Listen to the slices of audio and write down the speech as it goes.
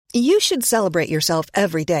You should celebrate yourself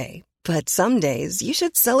every day, but some days you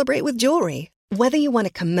should celebrate with jewelry. Whether you want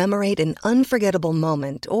to commemorate an unforgettable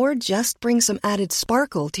moment or just bring some added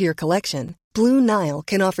sparkle to your collection, Blue Nile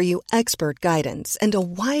can offer you expert guidance and a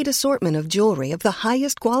wide assortment of jewelry of the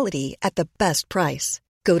highest quality at the best price.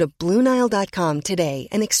 Go to BlueNile.com today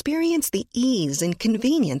and experience the ease and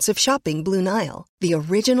convenience of shopping Blue Nile, the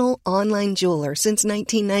original online jeweler since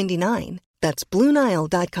 1999. That's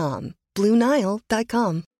BlueNile.com.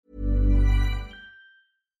 BlueNile.com.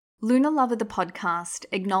 Lunar Lover the podcast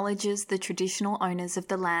acknowledges the traditional owners of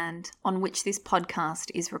the land on which this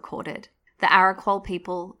podcast is recorded, the Arakwal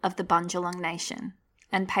people of the Bundjalung Nation,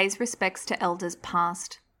 and pays respects to elders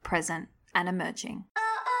past, present, and emerging.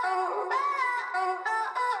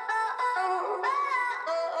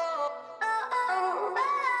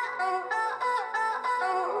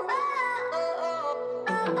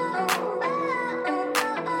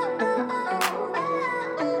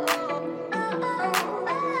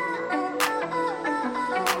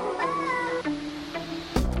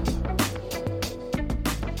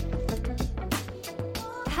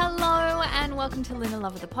 Welcome to Lunar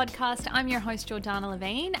Lover the podcast. I'm your host, Jordana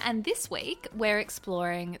Levine, and this week we're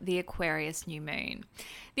exploring the Aquarius New Moon.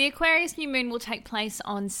 The Aquarius New Moon will take place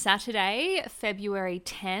on Saturday, February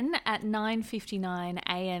 10 at 9:59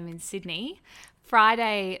 a.m. in Sydney,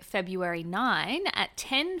 Friday, February 9 at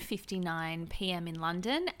 10:59 p.m. in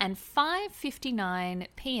London, and 5:59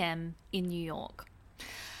 p.m. in New York.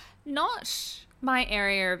 Not my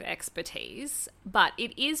area of expertise, but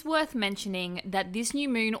it is worth mentioning that this new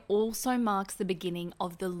moon also marks the beginning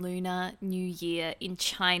of the Lunar New Year in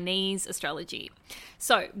Chinese astrology.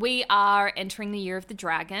 So we are entering the year of the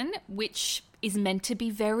dragon, which is meant to be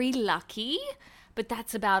very lucky, but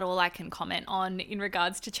that's about all I can comment on in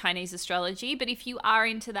regards to Chinese astrology. But if you are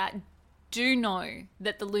into that, do know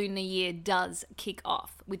that the lunar year does kick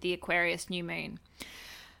off with the Aquarius new moon.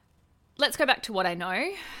 Let's go back to what I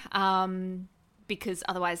know. Because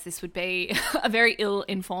otherwise this would be a very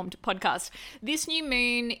ill-informed podcast. This new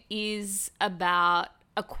moon is about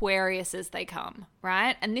Aquarius as they come,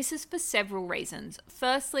 right? And this is for several reasons.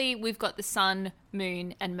 Firstly, we've got the sun,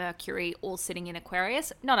 moon, and Mercury all sitting in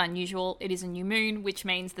Aquarius. Not unusual. It is a new moon, which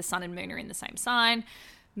means the sun and moon are in the same sign.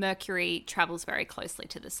 Mercury travels very closely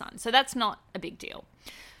to the sun. So that's not a big deal.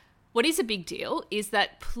 What is a big deal is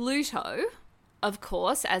that Pluto, of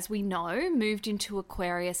course, as we know, moved into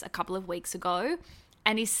Aquarius a couple of weeks ago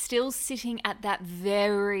and is still sitting at that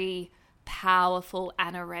very powerful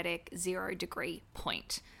anaretic 0 degree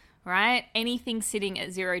point, right? Anything sitting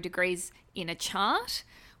at 0 degrees in a chart,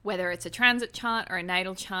 whether it's a transit chart or a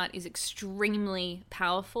natal chart, is extremely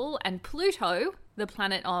powerful. And Pluto, the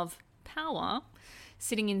planet of power,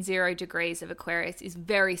 sitting in 0 degrees of Aquarius is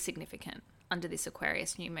very significant under this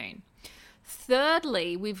Aquarius new moon.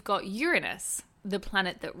 Thirdly, we've got Uranus, the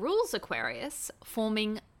planet that rules Aquarius,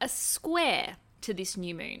 forming a square to this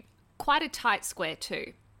new moon. Quite a tight square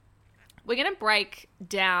too. We are going to break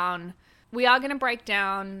down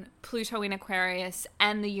Pluto in Aquarius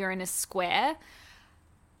and the Uranus square.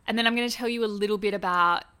 And then I'm going to tell you a little bit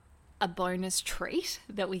about a bonus treat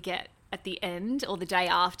that we get at the end or the day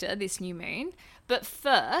after this new moon. But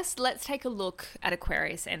first, let's take a look at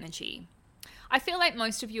Aquarius energy. I feel like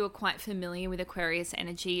most of you are quite familiar with Aquarius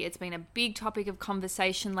energy. It's been a big topic of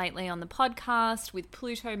conversation lately on the podcast, with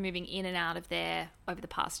Pluto moving in and out of there over the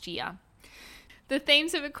past year. The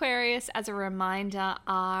themes of Aquarius, as a reminder,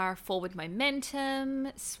 are forward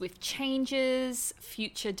momentum, swift changes,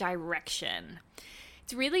 future direction.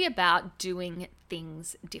 It's really about doing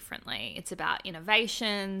things differently. It's about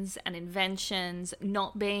innovations and inventions,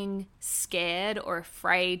 not being scared or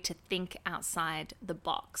afraid to think outside the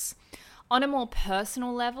box. On a more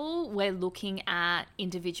personal level, we're looking at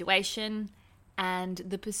individuation and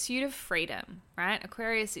the pursuit of freedom, right?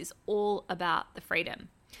 Aquarius is all about the freedom.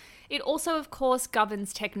 It also, of course,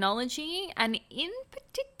 governs technology and in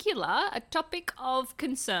particular, a topic of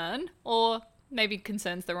concern, or maybe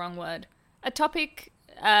concern's the wrong word, a topic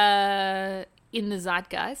in the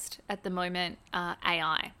zeitgeist at the moment,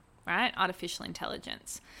 AI, right? Artificial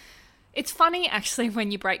intelligence. It's funny, actually,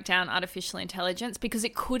 when you break down artificial intelligence, because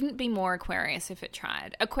it couldn't be more Aquarius if it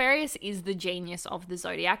tried. Aquarius is the genius of the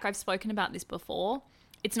zodiac. I've spoken about this before.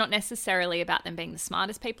 It's not necessarily about them being the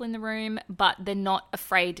smartest people in the room, but they're not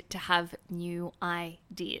afraid to have new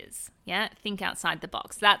ideas. Yeah, think outside the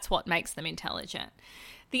box. That's what makes them intelligent.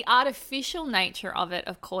 The artificial nature of it,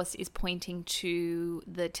 of course, is pointing to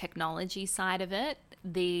the technology side of it,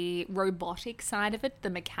 the robotic side of it, the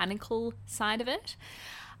mechanical side of it.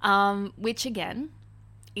 Which again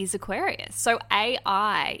is Aquarius. So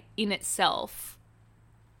AI in itself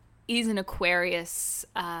is an Aquarius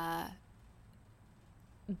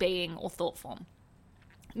being or thought form.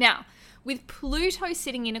 Now, with Pluto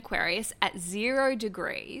sitting in Aquarius at 0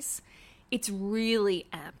 degrees, it's really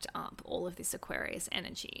amped up all of this Aquarius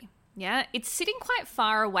energy. Yeah, it's sitting quite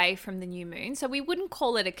far away from the new moon, so we wouldn't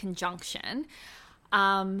call it a conjunction.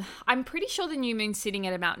 I'm pretty sure the new moon's sitting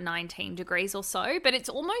at about 19 degrees or so, but it's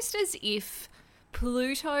almost as if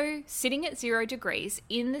Pluto sitting at 0 degrees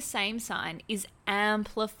in the same sign is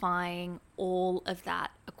amplifying all of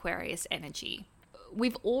that Aquarius energy.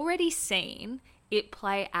 We've already seen it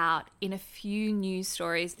play out in a few news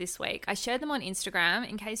stories this week. I shared them on Instagram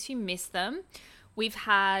in case you missed them. We've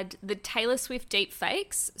had the Taylor Swift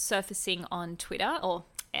deepfakes surfacing on Twitter, or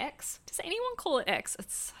X. Does anyone call it X?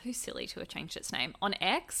 It's so silly to have changed its name. On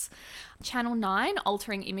X, Channel 9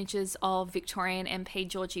 altering images of Victorian MP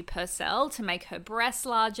Georgie Purcell to make her breasts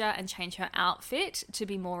larger and change her outfit to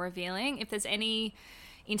be more revealing. If there's any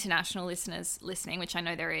international listeners listening, which I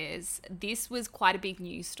know there is, this was quite a big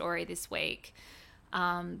news story this week.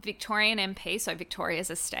 Victorian MP, so Victoria's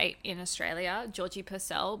a state in Australia, Georgie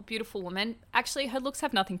Purcell, beautiful woman. Actually, her looks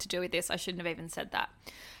have nothing to do with this. I shouldn't have even said that.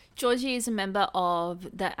 Georgie is a member of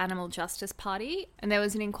the Animal Justice Party, and there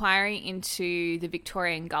was an inquiry into the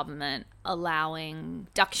Victorian government allowing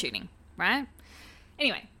duck shooting, right?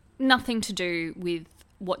 Anyway, nothing to do with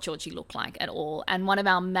what Georgie looked like at all. And one of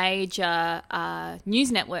our major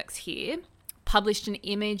news networks here published an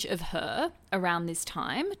image of her around this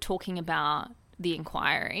time talking about the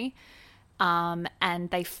inquiry, and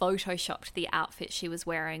they photoshopped the outfit she was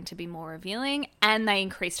wearing to be more revealing, and they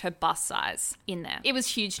increased her bust size in there. It was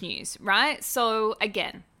huge news, right? So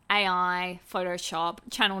again, AI, Photoshop,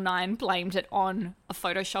 Channel 9 blamed it on a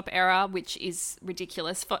Photoshop error, which is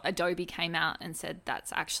ridiculous. Adobe came out and said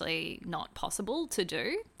that's actually not possible to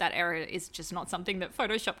do. That error is just not something that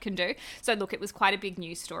Photoshop can do. So look, it was quite a big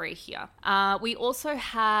news story here. We also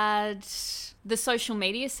had the social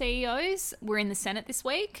media CEOs were in the Senate this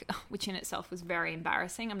week, which in itself was very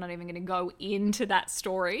embarrassing. I'm not even going to go into that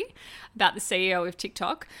story about the CEO of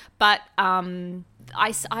TikTok. But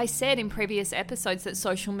I said in previous episodes that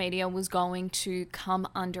social media was going to come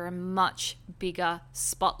under a much bigger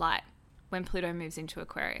spotlight when Pluto moves into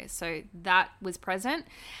Aquarius. So that was present.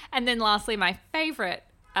 And then lastly, my favorite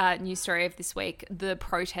news story of this week, the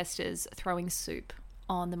protesters throwing soup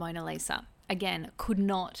on the Mona Lisa. Again, could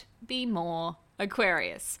not be more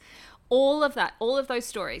Aquarius. All of that, all of those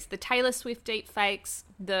stories, the Taylor Swift deepfakes,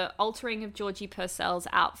 the altering of Georgie Purcell's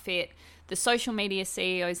outfit, the social media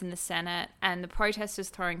CEOs in the Senate, and the protesters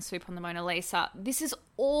throwing soup on the Mona Lisa. This is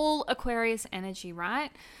all Aquarius energy,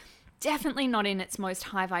 right? Definitely not in its most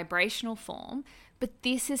high vibrational form, but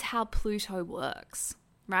this is how Pluto works,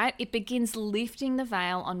 right? It begins lifting the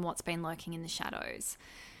veil on what's been lurking in the shadows.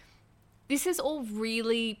 This is all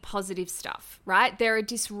really positive stuff, right? There are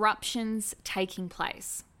disruptions taking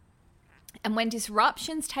place. And when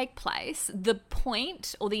disruptions take place, the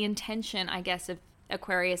point or the intention, I guess, of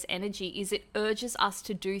Aquarius energy is it urges us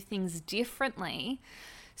to do things differently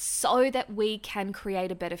so that we can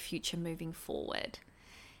create a better future moving forward.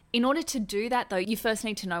 In order to do that, though, you first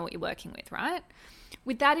need to know what you're working with, right?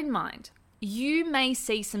 With that in mind, you may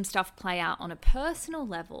see some stuff play out on a personal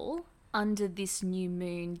level under this new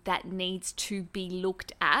moon that needs to be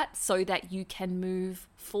looked at so that you can move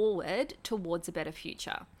forward towards a better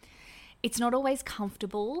future. It's not always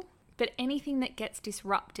comfortable, but anything that gets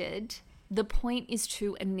disrupted, the point is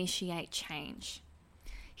to initiate change.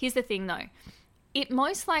 Here's the thing though, it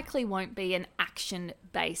most likely won't be an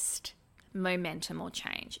action-based momentum or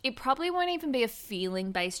change. It probably won't even be a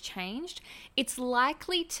feeling-based change. It's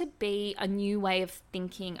likely to be a new way of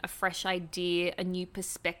thinking, a fresh idea, a new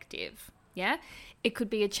perspective. Yeah? It could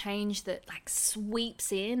be a change that like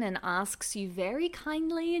sweeps in and asks you very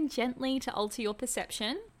kindly and gently to alter your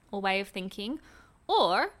perception or way of thinking,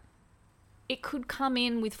 or it could come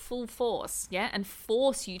in with full force, yeah, and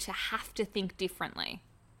force you to have to think differently.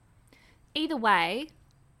 Either way,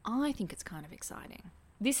 I think it's kind of exciting.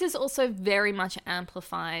 This is also very much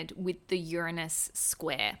amplified with the Uranus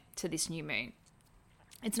square to this new moon.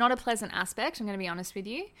 It's not a pleasant aspect, I'm going to be honest with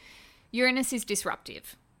you. Uranus is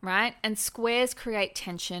disruptive, right? And squares create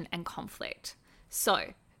tension and conflict.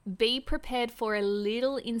 So be prepared for a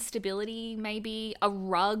little instability, maybe a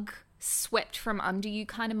rug swept from under you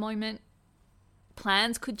kind of moment.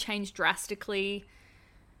 Plans could change drastically.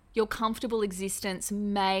 Your comfortable existence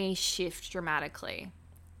may shift dramatically.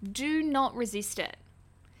 Do not resist it.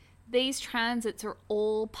 These transits are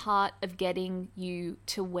all part of getting you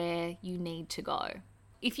to where you need to go.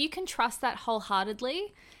 If you can trust that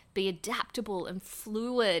wholeheartedly, be adaptable and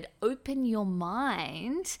fluid, open your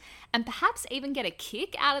mind, and perhaps even get a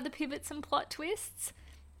kick out of the pivots and plot twists,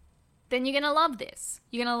 then you're going to love this.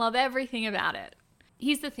 You're going to love everything about it.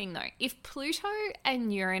 Here's the thing though, if Pluto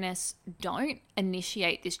and Uranus don't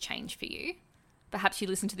initiate this change for you, perhaps you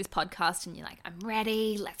listen to this podcast and you're like, I'm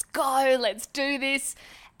ready, let's go, let's do this,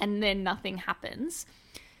 and then nothing happens,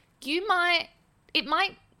 it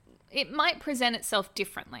might present itself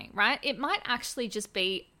differently, right? It might actually just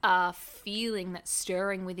be a feeling that's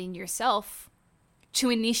stirring within yourself to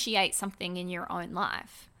initiate something in your own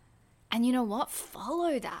life. And you know what?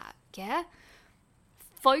 Follow that, yeah?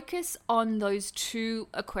 Focus on those two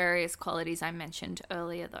Aquarius qualities I mentioned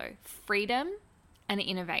earlier though, freedom and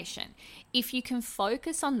innovation. If you can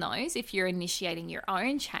focus on those, if you're initiating your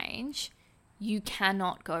own change, you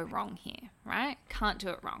cannot go wrong here, right? Can't do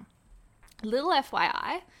it wrong. Little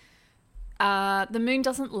FYI, the moon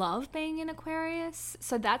doesn't love being in Aquarius,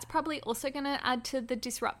 so that's probably also going to add to the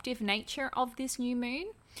disruptive nature of this new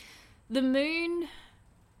moon. The moon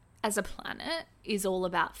as a planet is all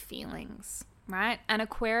about feelings, right? And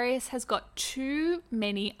Aquarius has got too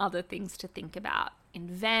many other things to think about,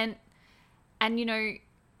 invent, and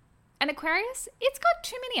and Aquarius, it's got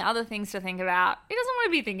too many other things to think about. It doesn't want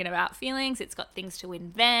to be thinking about feelings. It's got things to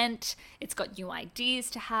invent. It's got new ideas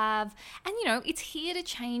to have. And, it's here to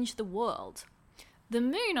change the world. The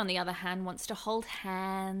moon, on the other hand, wants to hold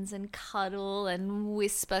hands and cuddle and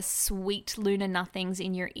whisper sweet lunar nothings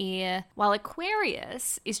in your ear, while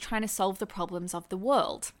Aquarius is trying to solve the problems of the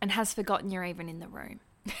world and has forgotten you're even in the room.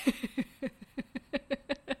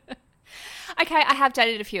 Okay, I have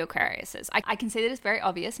dated a few Aquariuses. I can see that it's very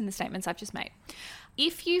obvious in the statements I've just made.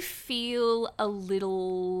 If you feel a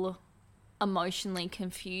little emotionally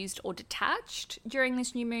confused or detached during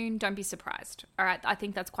this new moon, don't be surprised. All right, I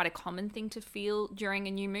think that's quite a common thing to feel during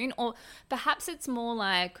a new moon. Or perhaps it's more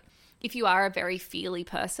like if you are a very feely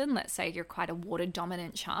person, let's say you're quite a water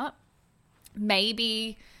dominant chart,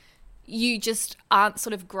 maybe you just aren't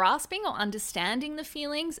sort of grasping or understanding the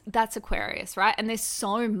feelings. That's Aquarius, right? And there's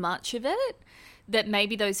so much of it that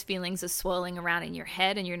maybe those feelings are swirling around in your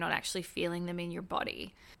head and you're not actually feeling them in your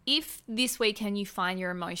body. If this weekend you find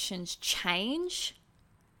your emotions change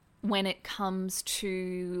when it comes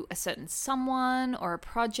to a certain someone or a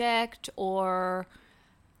project or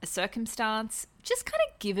a circumstance, just kind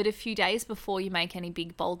of give it a few days before you make any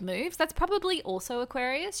big bold moves. That's probably also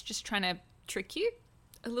Aquarius, just trying to trick you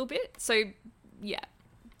a little bit. So yeah,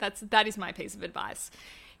 that is my piece of advice.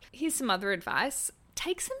 Here's some other advice.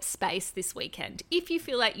 Take some space this weekend if you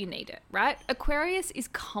feel like you need it, right? Aquarius is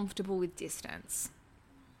comfortable with distance.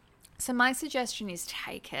 So my suggestion is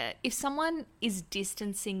take it. If someone is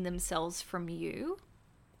distancing themselves from you,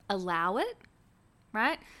 allow it,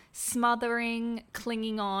 right? Smothering,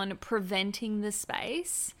 clinging on, preventing the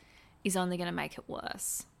space is only going to make it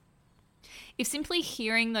worse. If simply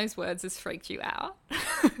hearing those words has freaked you out,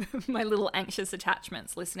 my little anxious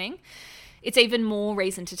attachments listening, it's even more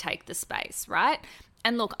reason to take the space, right?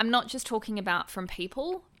 And look, I'm not just talking about from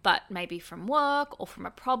people, but maybe from work or from a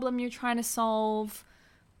problem you're trying to solve,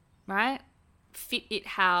 right? Fit it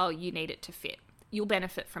how you need it to fit. You'll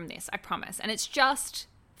benefit from this, I promise. And it's just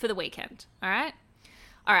for the weekend, all right?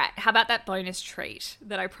 All right, how about that bonus treat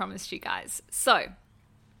that I promised you guys? So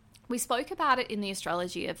we spoke about it in the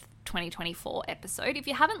Astrology of 2024 episode. If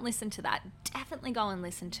you haven't listened to that, definitely go and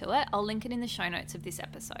listen to it. I'll link it in the show notes of this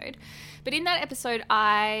episode. But in that episode,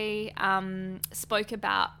 I spoke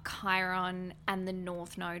about Chiron and the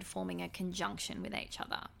North Node forming a conjunction with each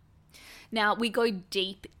other. Now, we go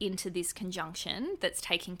deep into this conjunction that's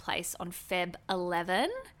taking place on Feb 11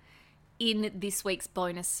 in this week's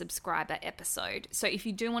bonus subscriber episode. So if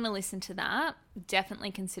you do want to listen to that,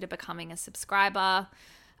 definitely consider becoming a subscriber.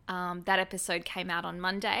 That episode came out on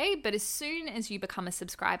Monday, but as soon as you become a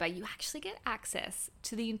subscriber, you actually get access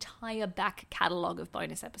to the entire back catalogue of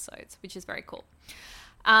bonus episodes, which is very cool.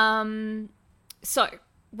 So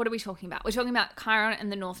what are we talking about? We're talking about Chiron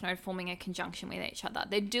and the North Node forming a conjunction with each other.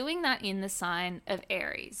 They're doing that in the sign of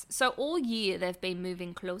Aries. So all year they've been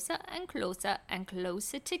moving closer and closer and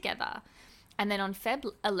closer together. And then on Feb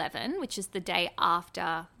 11, which is the day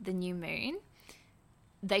after the new moon,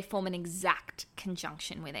 they form an exact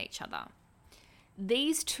conjunction with each other.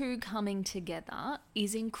 These two coming together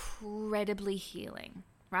is incredibly healing,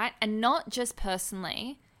 right? And not just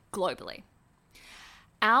personally, globally.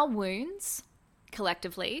 Our wounds,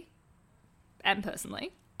 collectively and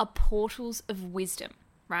personally, are portals of wisdom,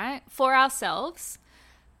 right? For ourselves,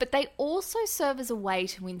 but they also serve as a way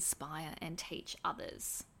to inspire and teach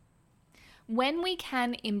others. When we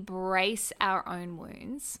can embrace our own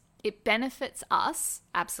wounds, it benefits us,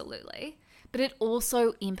 absolutely, but it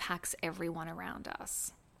also impacts everyone around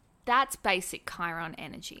us. That's basic Chiron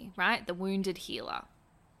energy, right? The wounded healer.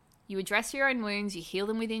 You address your own wounds, you heal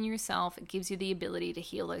them within yourself. It gives you the ability to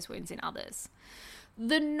heal those wounds in others.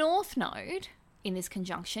 The North Node in this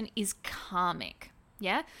conjunction is karmic,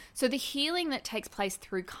 yeah? So the healing that takes place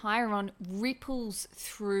through Chiron ripples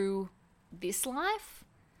through this life,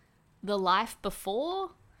 the life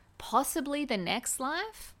before, possibly the next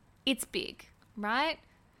life. It's big, right?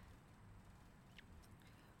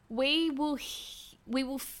 We will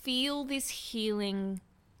feel this healing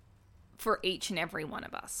for each and every one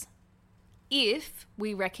of us if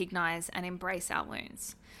we recognize and embrace our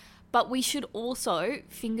wounds. But we should also,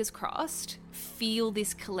 fingers crossed, feel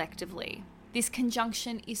this collectively. This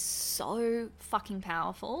conjunction is so fucking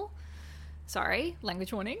powerful. Sorry,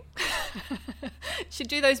 language warning. Should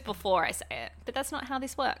do those before I say it, but that's not how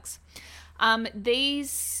this works.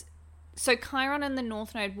 So Chiron and the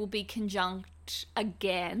North Node will be conjunct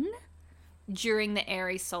again during the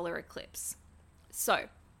Aries solar eclipse. So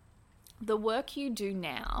the work you do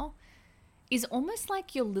now is almost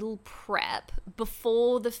like your little prep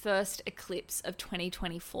before the first eclipse of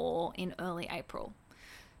 2024 in early April.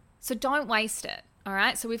 So don't waste it, all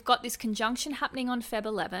right? So we've got this conjunction happening on Feb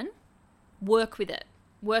 11. Work with it.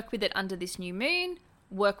 Work with it under this new moon.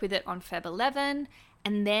 Work with it on Feb 11.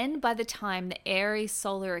 And then by the time the Aries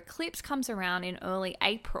solar eclipse comes around in early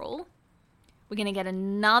April, we're going to get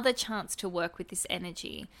another chance to work with this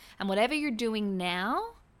energy. And whatever you're doing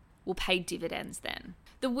now will pay dividends then.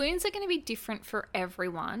 The wounds are going to be different for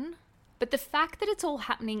everyone, but the fact that it's all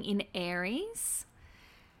happening in Aries,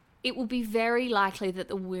 it will be very likely that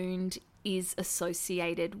the wound is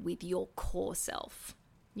associated with your core self.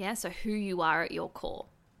 Yeah, so who you are at your core.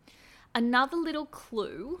 Another little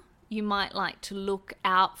clue you might like to look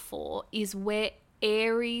out for is where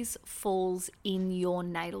Aries falls in your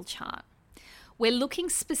natal chart. We're looking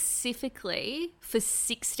specifically for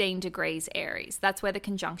 16 degrees Aries. That's where the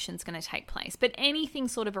conjunction is going to take place. But anything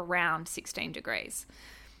sort of around 16 degrees.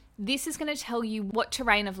 This is going to tell you what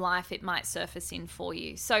terrain of life it might surface in for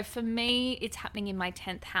you. So for me, it's happening in my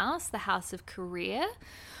 10th house, the house of career,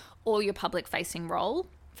 or your public-facing role.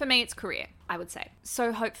 For me, it's career, I would say.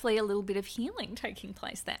 So hopefully a little bit of healing taking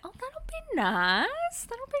place there. Oh, that'll be nice.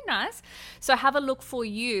 That'll be nice. So have a look for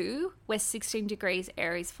you where 16 degrees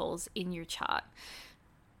Aries falls in your chart.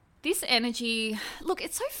 This energy, look,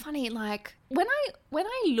 it's so funny. Like when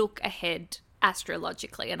I look ahead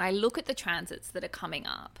astrologically and I look at the transits that are coming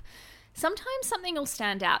up, sometimes something will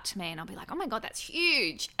stand out to me and I'll be like, oh my God, that's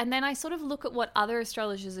huge. And then I sort of look at what other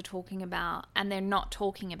astrologers are talking about and they're not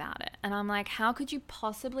talking about it. And I'm like, how could you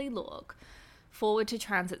possibly look forward to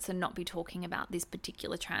transits and not be talking about this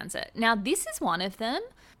particular transit? Now, this is one of them.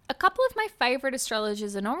 A couple of my favorite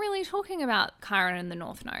astrologers are not really talking about Chiron and the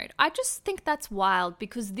North Node. I just think that's wild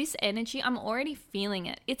because this energy, I'm already feeling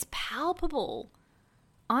it. It's palpable.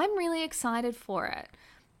 I'm really excited for it.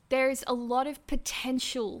 There's a lot of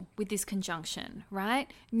potential with this conjunction,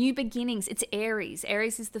 right? New beginnings. It's Aries.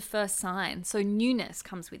 Aries is the first sign. So newness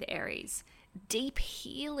comes with Aries. Deep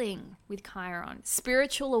healing with Chiron.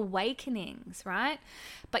 Spiritual awakenings, right?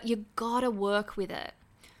 But you gotta work with it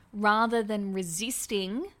rather than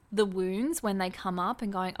resisting the wounds when they come up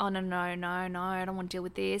and going, oh, no, I don't want to deal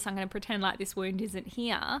with this. I'm going to pretend like this wound isn't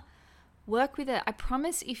here. Work with it. I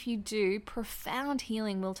promise if you do, profound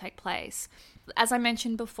healing will take place. As I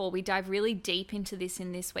mentioned before, we dive really deep into this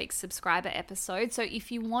in this week's subscriber episode. So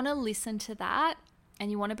if you want to listen to that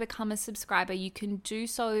and you want to become a subscriber, you can do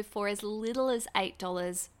so for as little as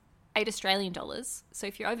 $8, 8 Australian dollars. So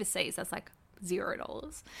if you're overseas, that's like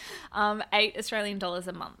 $0, 8 Australian dollars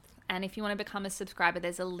a month. And if you want to become a subscriber,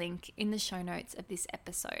 there's a link in the show notes of this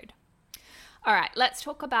episode. All right, let's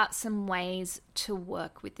talk about some ways to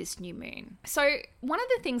work with this new moon. So one of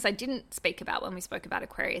the things I didn't speak about when we spoke about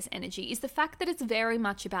Aquarius energy is the fact that it's very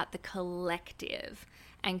much about the collective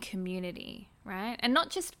and community, right? And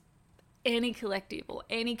not just any collective or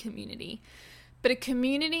any community, but a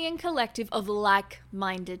community and collective of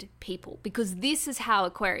like-minded people, because this is how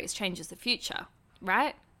Aquarius changes the future,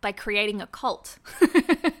 right? By creating a cult.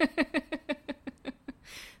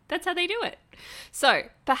 That's how they do it. So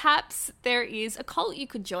perhaps there is a cult you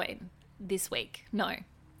could join this week. No,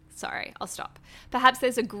 sorry, I'll stop. Perhaps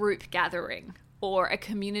there's a group gathering or a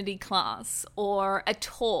community class or a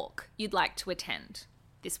talk you'd like to attend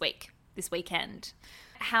this week, this weekend.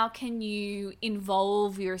 How can you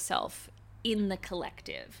involve yourself in the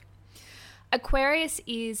collective? Aquarius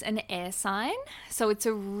is an air sign, so it's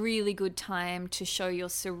a really good time to show your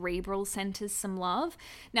cerebral centers some love.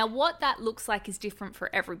 Now, what that looks like is different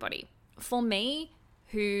for everybody. For me,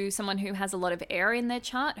 someone who has a lot of air in their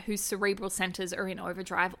chart, whose cerebral centers are in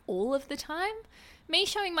overdrive all of the time, me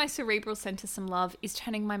showing my cerebral center some love is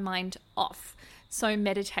turning my mind off. So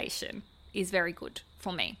meditation is very good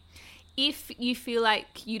for me. If you feel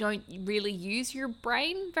like you don't really use your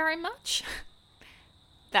brain very much,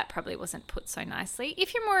 that probably wasn't put so nicely.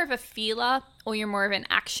 If you're more of a feeler or you're more of an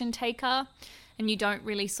action taker and you don't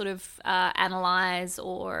really sort of analyze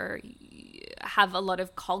or have a lot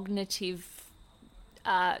of cognitive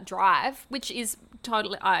drive, which is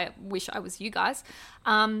totally, I wish I was you guys,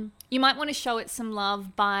 you might want to show it some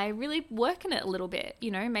love by really working it a little bit,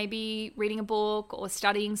 maybe reading a book or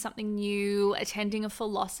studying something new, attending a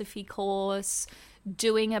philosophy course,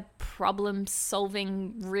 doing a problem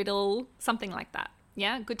solving riddle, something like that.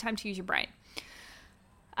 Yeah, good time to use your brain.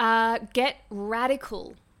 Get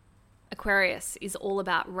radical. Aquarius is all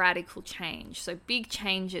about radical change. So big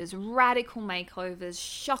changes, radical makeovers,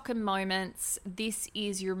 shocking moments. This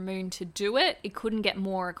is your moon to do it. It couldn't get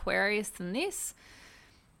more Aquarius than this.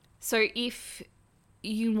 So if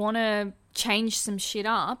you want to change some shit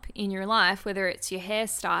up in your life, whether it's your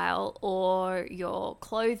hairstyle or your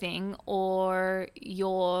clothing or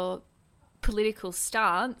your political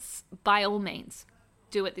stance, by all means,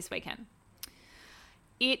 do it this weekend.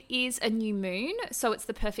 It is a new moon, so it's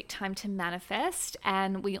the perfect time to manifest,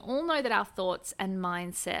 and we all know that our thoughts and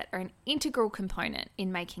mindset are an integral component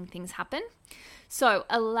in making things happen. So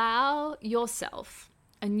allow yourself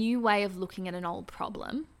a new way of looking at an old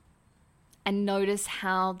problem and notice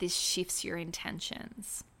how this shifts your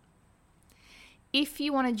intentions. If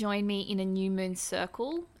you want to join me in a new moon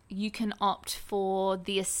circle, you can opt for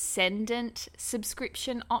the Ascendant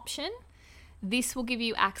subscription option. This will give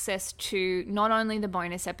you access to not only the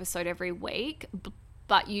bonus episode every week,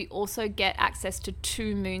 but you also get access to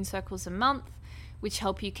 2 moon circles a month, which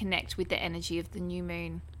help you connect with the energy of the new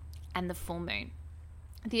moon and the full moon.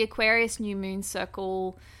 The Aquarius New Moon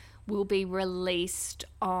circle will be released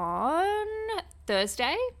on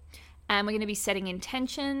Thursday, and we're going to be setting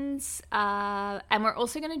intentions, and we're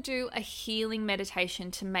also going to do a healing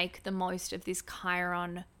meditation to make the most of this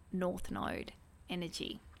Chiron North Node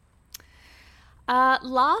energy.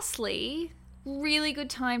 Lastly, really good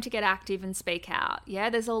time to get active and speak out. Yeah,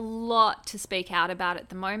 there's a lot to speak out about at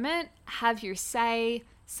the moment. Have your say,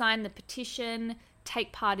 sign the petition,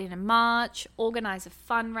 take part in a march, organize a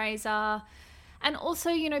fundraiser, and also,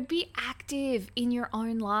 be active in your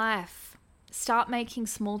own life. Start making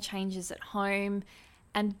small changes at home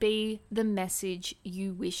and be the message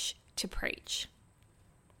you wish to preach.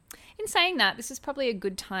 In saying that, this is probably a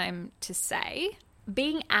good time to say,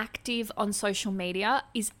 being active on social media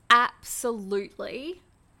is absolutely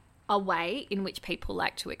a way in which people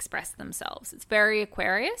like to express themselves. It's very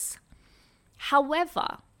Aquarius.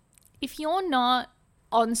 However, if you're not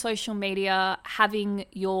on social media having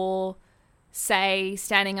your say,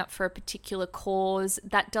 standing up for a particular cause,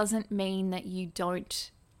 that doesn't mean that you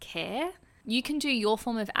don't care. You can do your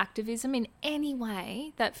form of activism in any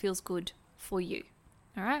way that feels good for you.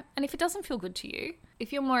 All right? And if it doesn't feel good to you,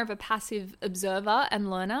 if you're more of a passive observer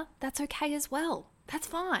and learner, that's okay as well. That's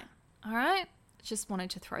fine. All right? Just wanted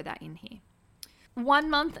to throw that in here. 1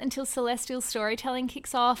 month until Celestial Storytelling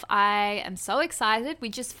kicks off. I am so excited. We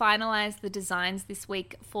just finalized the designs this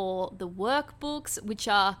week for the workbooks, which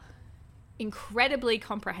are incredibly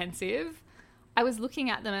comprehensive. I was looking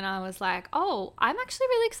at them and I was like, oh, I'm actually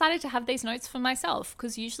really excited to have these notes for myself,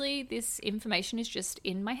 because usually this information is just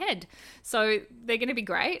in my head. So they're going to be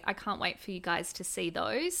great. I can't wait for you guys to see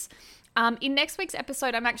those. In next week's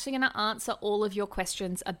episode, I'm actually going to answer all of your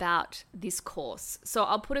questions about this course. So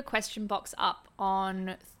I'll put a question box up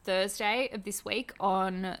on Thursday of this week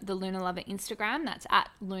on the Lunar Lover Instagram. That's at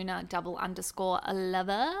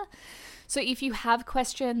Luna__lover. So if you have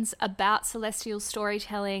questions about celestial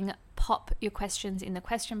storytelling, pop your questions in the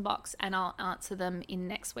question box and I'll answer them in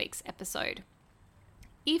next week's episode.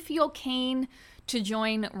 If you're keen to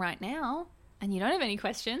join right now and you don't have any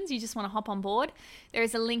questions, you just want to hop on board, there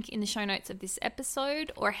is a link in the show notes of this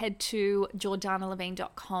episode, or head to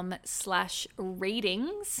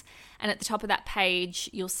jordanalevine.com/readings. And at the top of that page,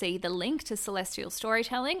 you'll see the link to Celestial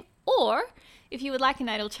Storytelling. Or if you would like a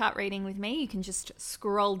natal chart reading with me, you can just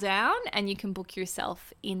scroll down and you can book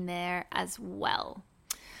yourself in there as well.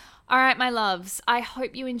 All right, my loves, I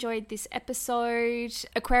hope you enjoyed this episode.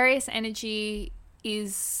 Aquarius energy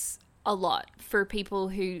is a lot for people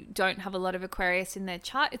who don't have a lot of Aquarius in their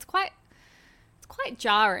chart. It's quite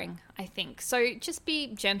jarring, I think. So just be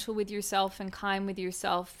gentle with yourself and kind with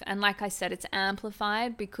yourself. And like I said, it's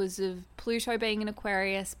amplified because of Pluto being in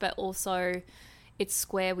Aquarius, but also it's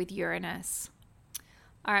square with Uranus.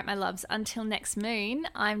 All right, my loves, until next moon,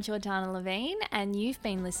 I'm Jordana Levine, and you've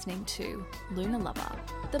been listening to Lunar Lover,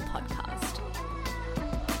 the podcast.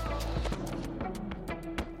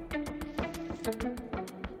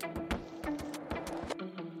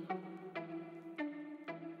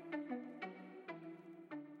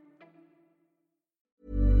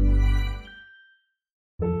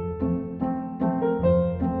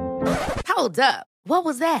 Hold up. What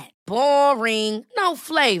was that? Boring. No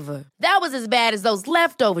flavor. That was as bad as those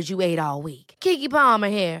leftovers you ate all week. Keke Palmer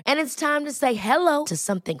here, and it's time to say hello to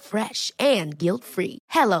something fresh and guilt-free.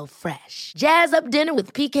 Hello Fresh. Jazz up dinner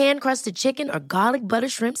with pecan-crusted chicken or garlic butter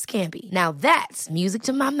shrimp scampi. Now that's music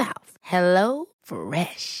to my mouth. Hello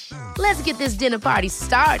Fresh. Let's get this dinner party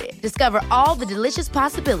started. Discover all the delicious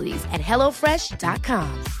possibilities at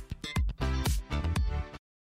hellofresh.com.